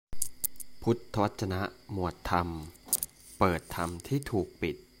พุทธวจนะ หมวดธรรม เปิดธรรมที่ถูก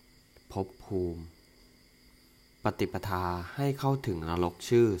ปิด ภพภูมิ ปฏิปทาให้เข้าถึงนรก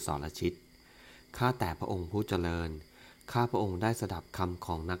ชื่อสรชิต ข้าแต่พระองค์ผู้เจริญ ข้าพระองค์ได้สดับคำข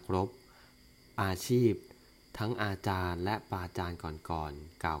องนักรบ อาชีพ ทั้งอาจารย์และปาจารย์ก่อน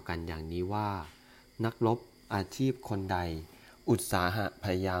ๆ กล่าวกันอย่างนี้ว่า นักรบอาชีพคนใด อุตสาหะพ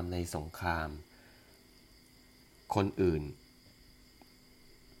ยายามในสงคราม คนอื่น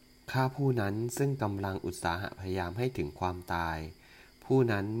ข้าผู้นั้นซึ่งกำลังอุตสาหะพยายามให้ถึงความตาย ผู้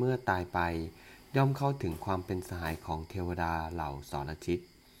นั้นเมื่อตายไปย่อมเข้าถึงความเป็นสหายของเทวดาเหล่าสรชิต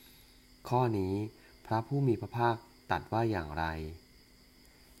ข้อนี้พระผู้มีพระภาคตรัสว่าอย่างไร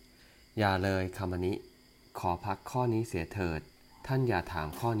อย่าเลยคามณิขอพักข้อนี้เสียเถิด ท่านอย่าถาม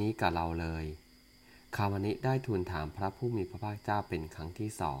ข้อนี้กับเราเลยคามณิได้ทูลถามพระผู้มีพระภาคเจ้าเป็นครั้งที่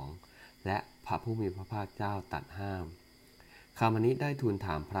สองและพระผู้มีพระภาคเจ้าตรัสห้ามคามณิได้ทูลถ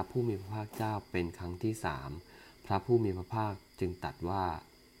ามพระผู้มีพระภาคเจ้าเป็นครั้งที่สามพระผู้มีพระภาคจึงตรัสว่า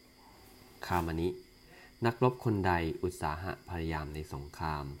คามณินักรบคนใดอุตสาหะพยายามในสงคร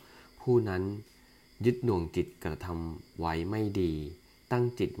ามผู้นั้นยึดหน่วงจิตกระทำไว้ไม่ดีตั้ง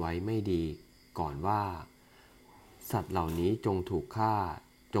จิตไว้ไม่ดีก่อนว่าสัตว์เหล่านี้จงถูกฆ่า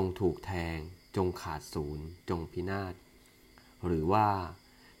จงถูกแทงจงขาดสูญจงพินาศหรือว่า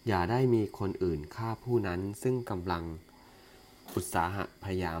อย่าได้มีคนอื่นฆ่าผู้นั้นซึ่งกำลังอุตสาหะพ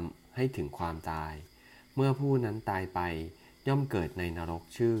ยายามให้ถึงความตายเมื่อผู้นั้นตายไปย่อมเกิดในนรก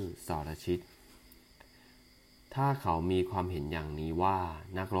ชื่อสรชิตถ้าเขามีความเห็นอย่างนี้ว่า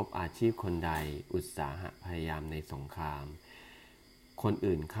นักรบอาชีพคนใดอุตสาหะพยายามในสงครามคน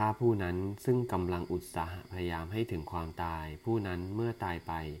อื่นฆ่าผู้นั้นซึ่งกำลังอุตสาหะพยายามให้ถึงความตายผู้นั้นเมื่อตาย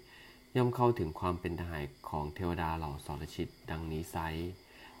ไปย่อมเข้าถึงความเป็นทหารของเทวดาเหล่าสรชิตดังนี้ไซร้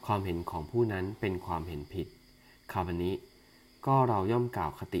ความเห็นของผู้นั้นเป็นความเห็นผิดคำนี้ก็เราย่อมกล่า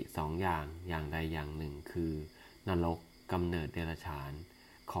วคติสองอย่างใดอย่างหนึ่งคือนรกกำเนิดเดรัจฉาน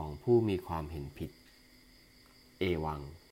ของผู้มีความเห็นผิดเอวัง